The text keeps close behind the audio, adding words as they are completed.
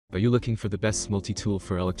Are you looking for the best multi-tool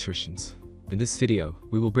for electricians? In this video,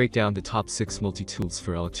 we will break down the top 6 multi-tools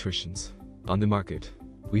for electricians on the market.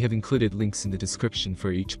 We have included links in the description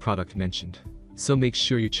for each product mentioned, so make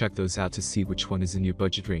sure you check those out to see which one is in your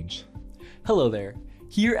budget range. Hello there.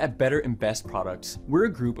 Here at Better and Best Products, we're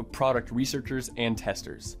a group of product researchers and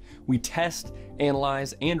testers. We test,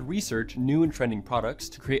 analyze, and research new and trending products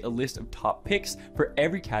to create a list of top picks for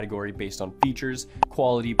every category based on features,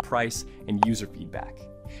 quality, price, and user feedback.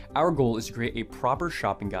 Our goal is to create a proper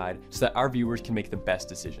shopping guide so that our viewers can make the best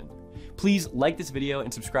decision. Please like this video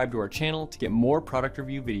and subscribe to our channel to get more product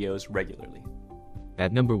review videos regularly.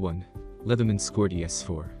 At number 1, Leatherman Scored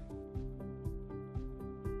ES4.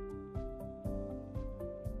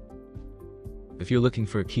 If you're looking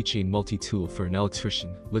for a keychain multi-tool for an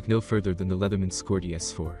electrician, look no further than the Leatherman Scored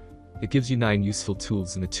ES4. It gives you 9 useful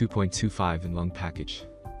tools in a 2.25 in long package.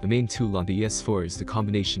 The main tool on the ES4 is the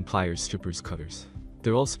combination pliers, strippers, cutters.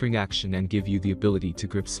 They're all spring action and give you the ability to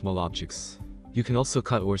grip small objects. You can also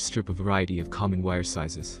cut or strip a variety of common wire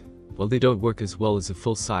sizes. While they don't work as well as a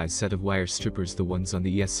full-size set of wire strippers, the ones on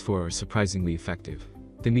the ES4 are surprisingly effective.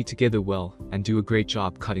 They meet together well and do a great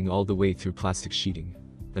job cutting all the way through plastic sheeting.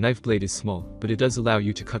 The knife blade is small, but it does allow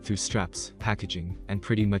you to cut through straps, packaging, and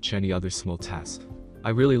pretty much any other small task. I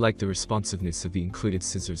really like the responsiveness of the included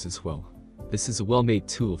scissors as well. This is a well-made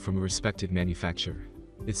tool from a respected manufacturer.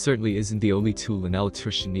 It certainly isn't the only tool an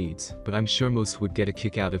electrician needs, but I'm sure most would get a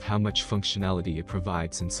kick out of how much functionality it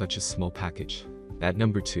provides in such a small package. At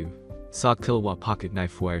number 2, SOG Kilowatt Pocket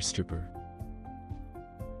Knife Wire Stripper.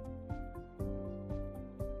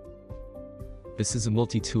 This is a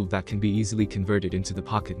multi-tool that can be easily converted into the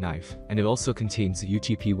pocket knife, and it also contains a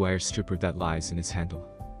UTP wire stripper that lies in its handle.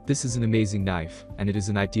 This is an amazing knife, and it is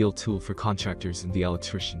an ideal tool for contractors and the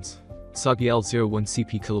electricians. SOG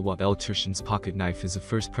L01CP Kilowatt Electrician's Pocket Knife is a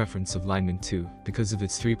first preference of linemen too, because of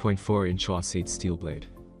its 3.4-inch AUS-8 steel blade.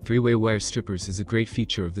 Three-way wire strippers is a great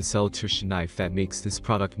feature of this electrician knife that makes this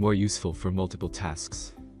product more useful for multiple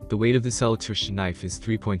tasks. The weight of this electrician knife is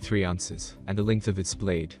 3.3 ounces, and the length of its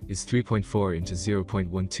blade is 3.4 into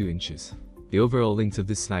 0.12 inches. The overall length of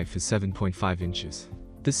this knife is 7.5 inches.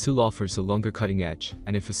 This tool offers a longer cutting edge,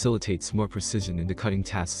 and it facilitates more precision in the cutting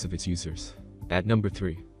tasks of its users. At number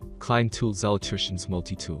 3, Klein Tools Electrician's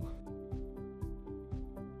Multi-Tool.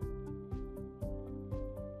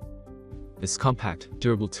 This compact,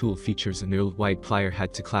 durable tool features a knurled white plier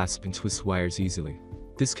head to clasp and twist wires easily.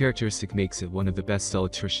 This characteristic makes it one of the best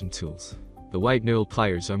electrician tools. The white knurled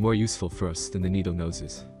pliers are more useful for us than the needle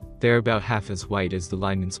noses. They are about half as wide as the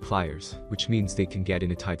lineman's pliers, which means they can get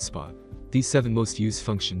in a tight spot. These 7 most used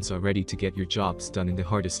functions are ready to get your jobs done in the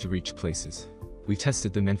hardest to reach places. We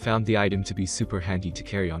tested them and found the item to be super handy to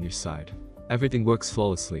carry on your side. Everything works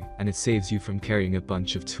flawlessly, and it saves you from carrying a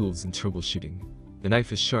bunch of tools and troubleshooting. The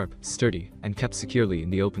knife is sharp, sturdy, and kept securely in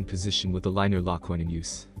the open position with a liner lock when in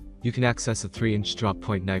use. You can access a 3-inch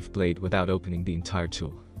drop-point knife blade without opening the entire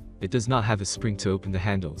tool. It does not have a spring to open the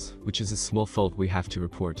handles, which is a small fault we have to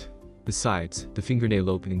report. Besides, the fingernail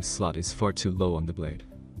opening slot is far too low on the blade.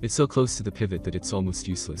 It's so close to the pivot that it's almost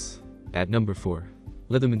useless. At number 4,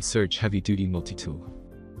 Leatherman Surge Heavy Duty Multi-Tool.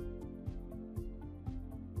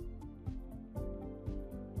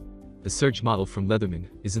 The Surge model from Leatherman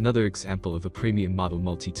is another example of a premium model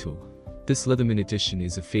multi-tool. This Leatherman edition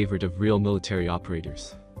is a favorite of real military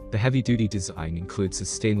operators. The heavy-duty design includes a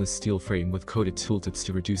stainless steel frame with coated tooltips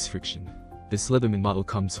to reduce friction. This Leatherman model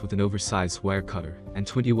comes with an oversized wire cutter and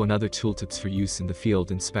 21 other tooltips for use in the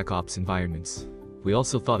field and spec ops environments. We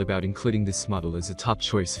also thought about including this model as a top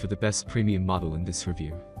choice for the best premium model in this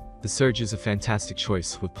review. The Surge is a fantastic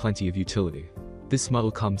choice with plenty of utility. This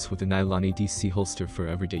model comes with a nylon ADC holster for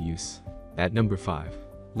everyday use. At number 5,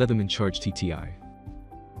 Leatherman Charge TTI.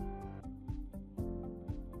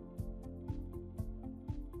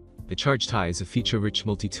 The Charge Tie is a feature-rich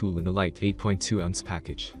multi-tool in a light 8.2-ounce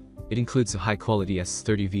package. It includes a high-quality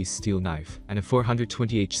S30V steel knife and a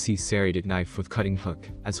 420HC serrated knife with cutting hook,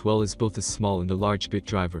 as well as both a small and a large bit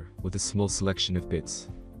driver with a small selection of bits.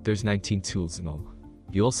 There's 19 tools in all.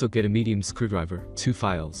 You also get a medium screwdriver, 2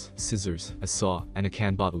 files, scissors, a saw, and a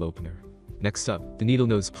can bottle opener. Next up, the needle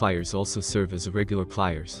nose pliers also serve as a regular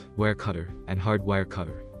pliers, wire cutter, and hard wire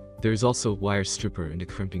cutter. There is also a wire stripper and a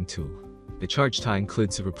crimping tool. The Charge Tie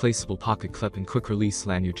includes a replaceable pocket clip and quick-release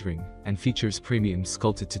lanyard ring, and features premium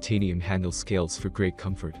sculpted titanium handle scales for great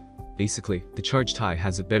comfort. Basically, the Charge Tie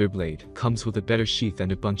has a better blade, comes with a better sheath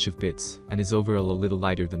and a bunch of bits, and is overall a little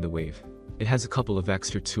lighter than the Wave. It has a couple of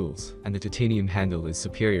extra tools, and the titanium handle is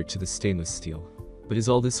superior to the stainless steel. But is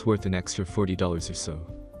all this worth an extra $40 or so?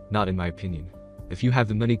 Not in my opinion. If you have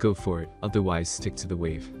the money, go for it, otherwise stick to the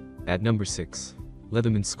Wave. At number 6,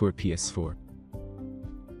 Leatherman Score PS4.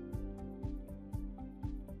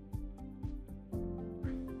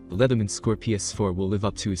 The Leatherman Score PS4 will live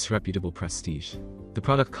up to its reputable prestige. The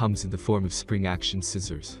product comes in the form of spring-action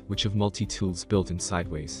scissors, which have multi-tools built in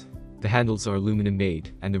sideways. The handles are aluminum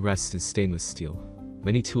made, and the rest is stainless steel.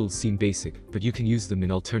 Many tools seem basic, but you can use them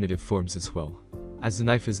in alternative forms as well. As the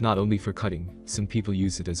knife is not only for cutting, some people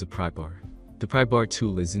use it as a pry bar. The pry bar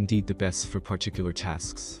tool is indeed the best for particular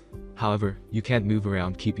tasks. However, you can't move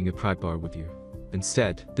around keeping a pry bar with you.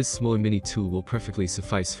 Instead, this smaller mini tool will perfectly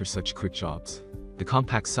suffice for such quick jobs. The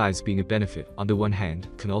compact size being a benefit, on the one hand,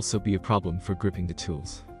 can also be a problem for gripping the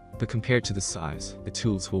tools. But compared to the size, the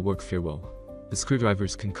tools will work fairly well. The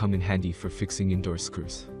screwdrivers can come in handy for fixing indoor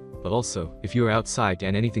screws. But also, if you are outside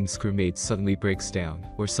and anything screw-made suddenly breaks down,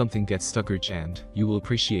 or something gets stuck or jammed, you will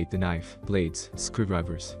appreciate the knife, blades,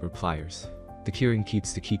 screwdrivers, or pliers. The keyring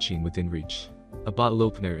keeps the keychain within reach. A bottle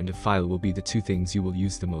opener and a file will be the two things you will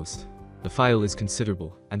use the most. The file is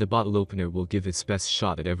considerable, and the bottle opener will give its best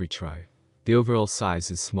shot at every try. The overall size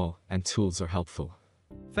is small, and tools are helpful.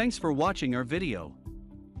 Thanks for watching our video.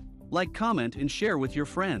 Like, comment, and share with your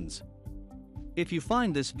friends. If you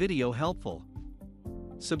find this video helpful,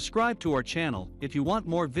 subscribe to our channel if you want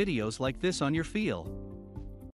more videos like this on your feel.